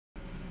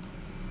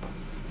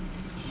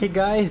Hey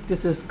guys,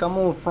 this is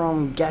Kamal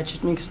from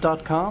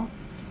gadgetmix.com,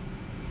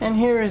 and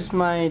here is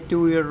my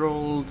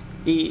 2-year-old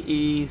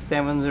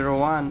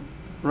AE701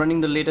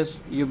 running the latest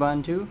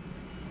Ubuntu.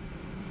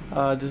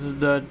 This is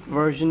the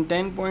version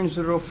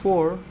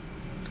 10.04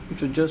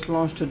 which was just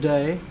launched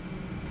today.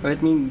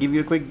 Let me give you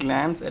a quick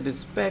glance at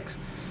its specs.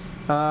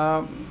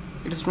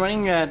 It is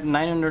running at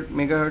 900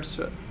 megahertz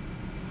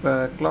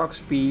clock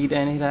speed,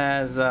 and it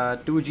has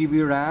 2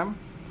 GB RAM.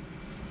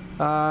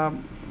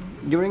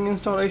 During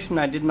installation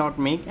I did not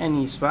make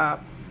any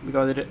swap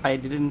because I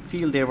didn't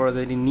feel there was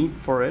any need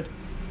for it,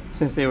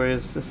 since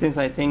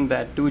I think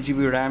that 2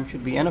 GB RAM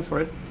should be enough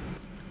for it.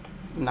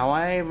 Now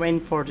I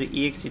went for the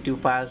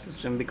ext2 file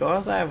system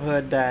because I've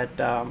heard that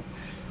the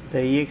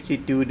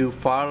ext2 do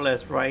far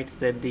less writes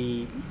than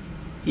the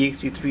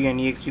ext3 and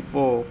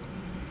ext4,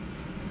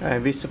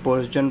 which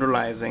suppose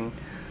generalizing.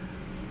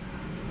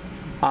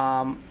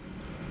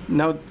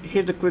 Now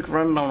here's a quick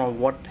rundown of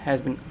what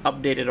has been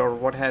updated or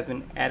what has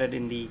been added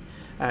in the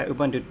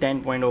Ubuntu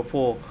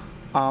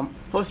 10.04.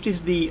 First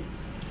is the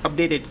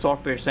updated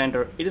software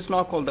center. It is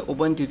now called the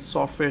Ubuntu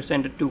Software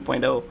Center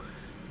 2.0.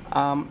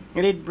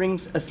 And it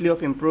brings a slew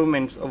of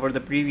improvements over the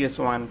previous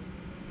one.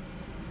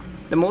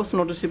 The most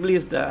noticeably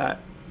is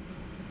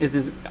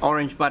this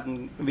orange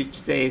button which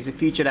says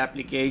featured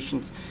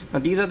applications. Now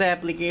these are the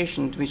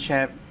applications which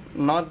have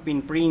not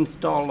been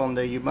pre-installed on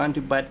the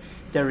Ubuntu, but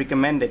they're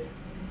recommended.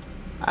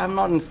 I have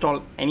not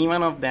installed any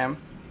one of them,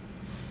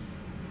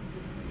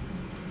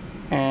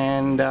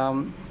 and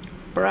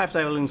perhaps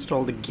I will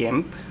install the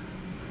GIMP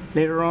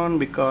later on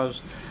because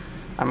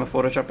I'm a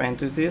Photoshop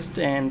enthusiast,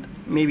 and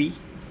maybe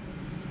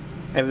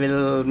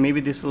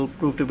this will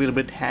prove to be a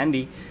little bit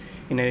handy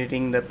in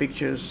editing the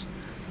pictures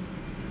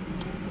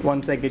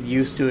once I get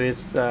used to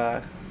its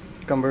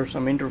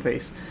cumbersome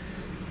interface.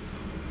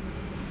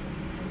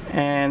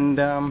 And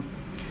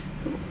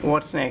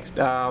what's next?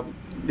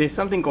 There's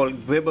something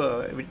called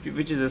gwibber,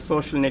 which is a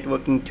social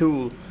networking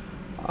tool.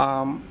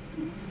 Let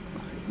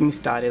me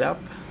start it up.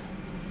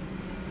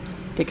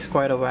 It takes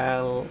quite a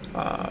while.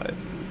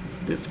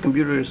 This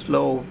computer is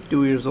slow,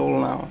 2 years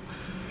old now.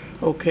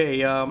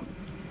 Okay,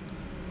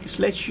 it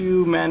lets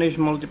you manage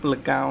multiple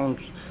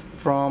accounts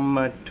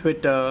from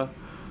Twitter,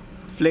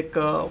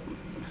 Flickr,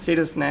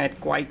 StatusNet,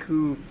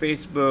 Quaiku,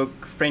 Facebook,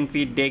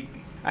 FriendFeed, Dig,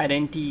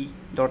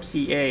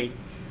 Identity.ca.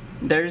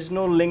 There is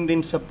no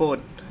LinkedIn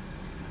support,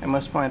 I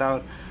must point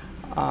out.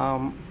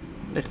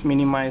 Let's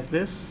minimize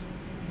this.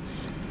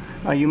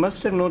 You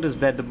must have noticed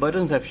that the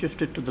buttons have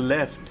shifted to the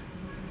left.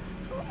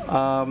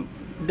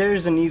 There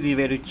is an easy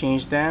way to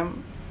change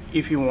them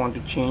if you want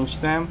to change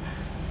them.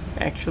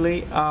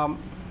 Actually,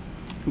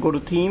 go to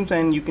themes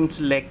and you can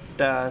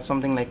select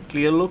something like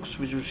clear looks,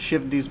 which will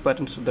shift these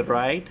buttons to the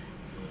right.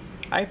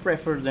 I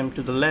prefer them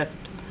to the left.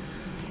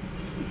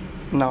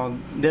 Now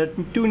there are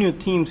two new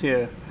themes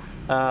here,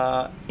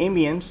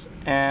 ambience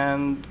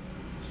and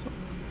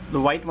the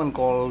white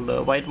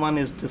one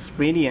is this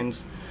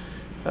radiance,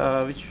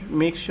 which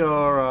makes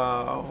your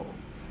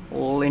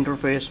whole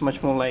interface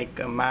much more like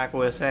Mac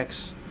OS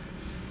X.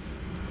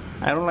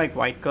 I don't like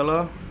white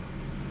color,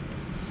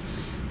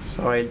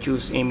 so I'll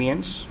choose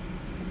ambience,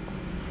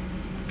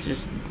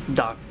 just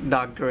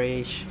dark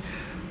grayish.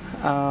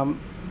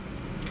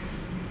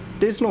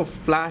 There's no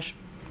Flash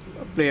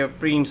Player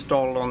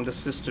pre-installed on the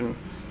system,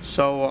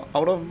 so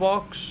out of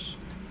box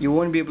you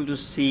won't be able to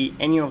see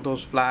any of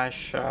those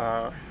Flash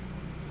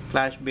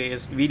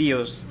based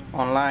videos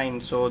online.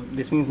 So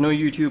this means no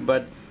YouTube,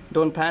 but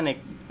don't panic.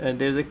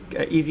 There's a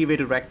easy way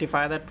to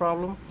rectify that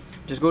problem.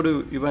 Just go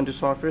to Ubuntu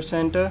Software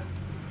Center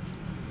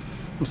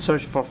and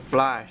search for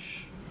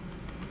Flash,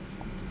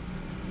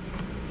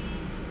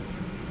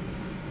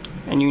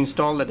 and you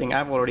install that thing.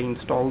 I've already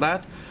installed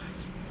that.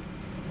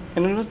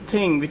 And another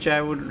thing which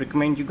I would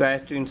recommend you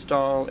guys to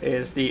install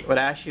is the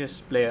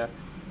Flashiest Player.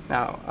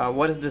 Now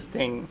what is this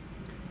thing?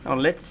 Now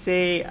let's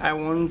say I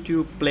want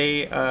to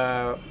play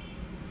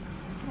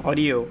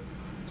audio,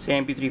 say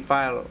MP3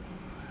 file.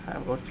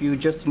 I've got a few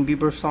Justin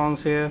Bieber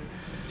songs here.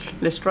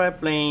 Let's try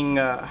playing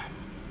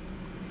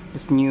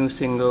this new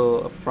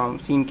single from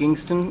Sean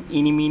Kingston,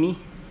 Eeny Meeny.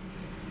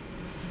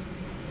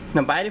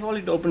 Now by default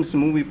it opens the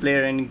movie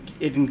player and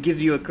it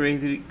gives you a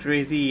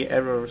crazy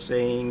error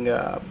saying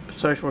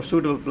search for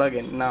suitable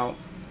plugin. Now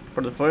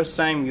for the first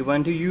time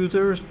Ubuntu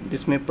users,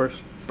 this may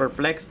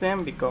perplex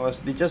them because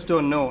they just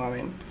don't know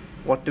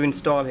what to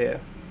install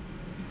here.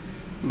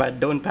 But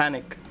don't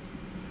panic.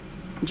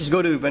 Just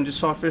go to Ubuntu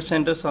Software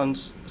Center,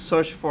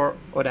 search for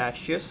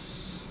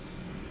Audacious,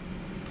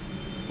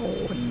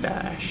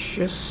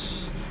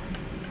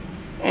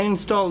 and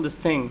install this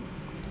thing.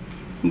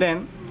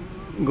 Then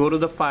go to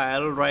the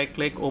file, right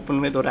click, open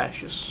with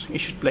Audacious. It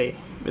should play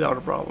without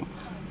a problem.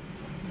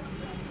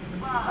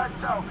 I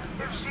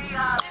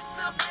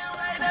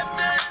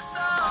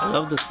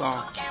love this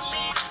song.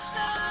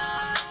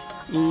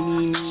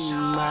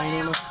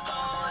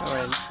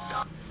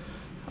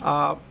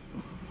 Alright.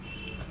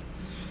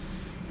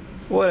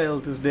 What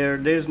else is there?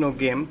 There's no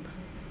GIMP.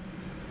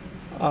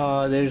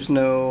 There's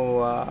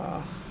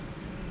no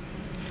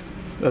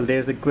well,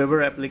 there's a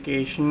gwibber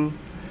application,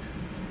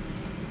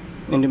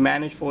 And to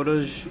manage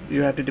photos,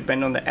 you have to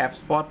depend on the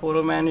F-Spot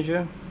photo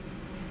manager.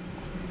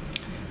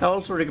 I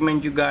also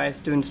recommend you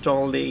guys to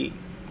install the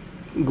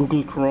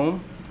Google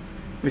Chrome,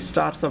 which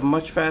starts up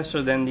much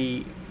faster than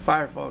the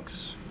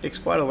Firefox. It takes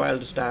quite a while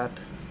to start.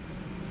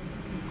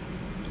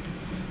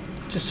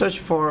 Just search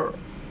for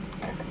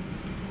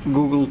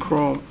Google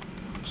Chrome.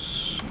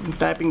 I'm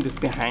typing this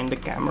behind the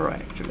camera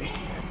actually.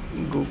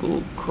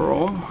 Google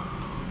Chrome.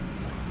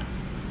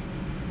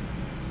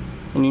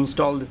 And you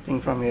install this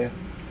thing from here.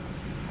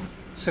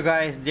 So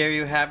guys, there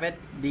you have it,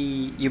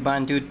 the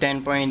Ubuntu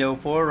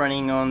 10.04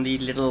 running on the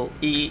little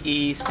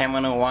EE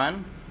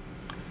 701.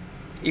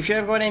 If you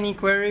have got any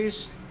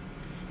queries,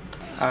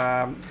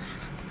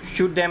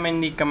 shoot them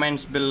in the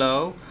comments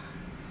below,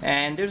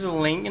 and there's a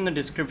link in the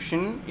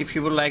description if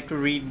you would like to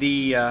read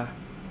the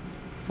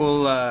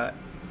full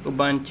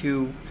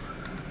Ubuntu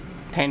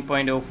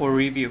 10.04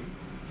 review.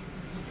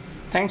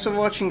 Thanks for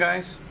watching,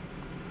 guys.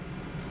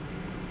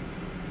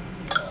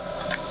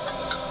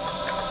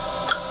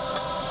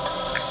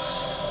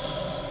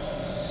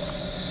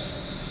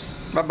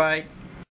 Bye bye.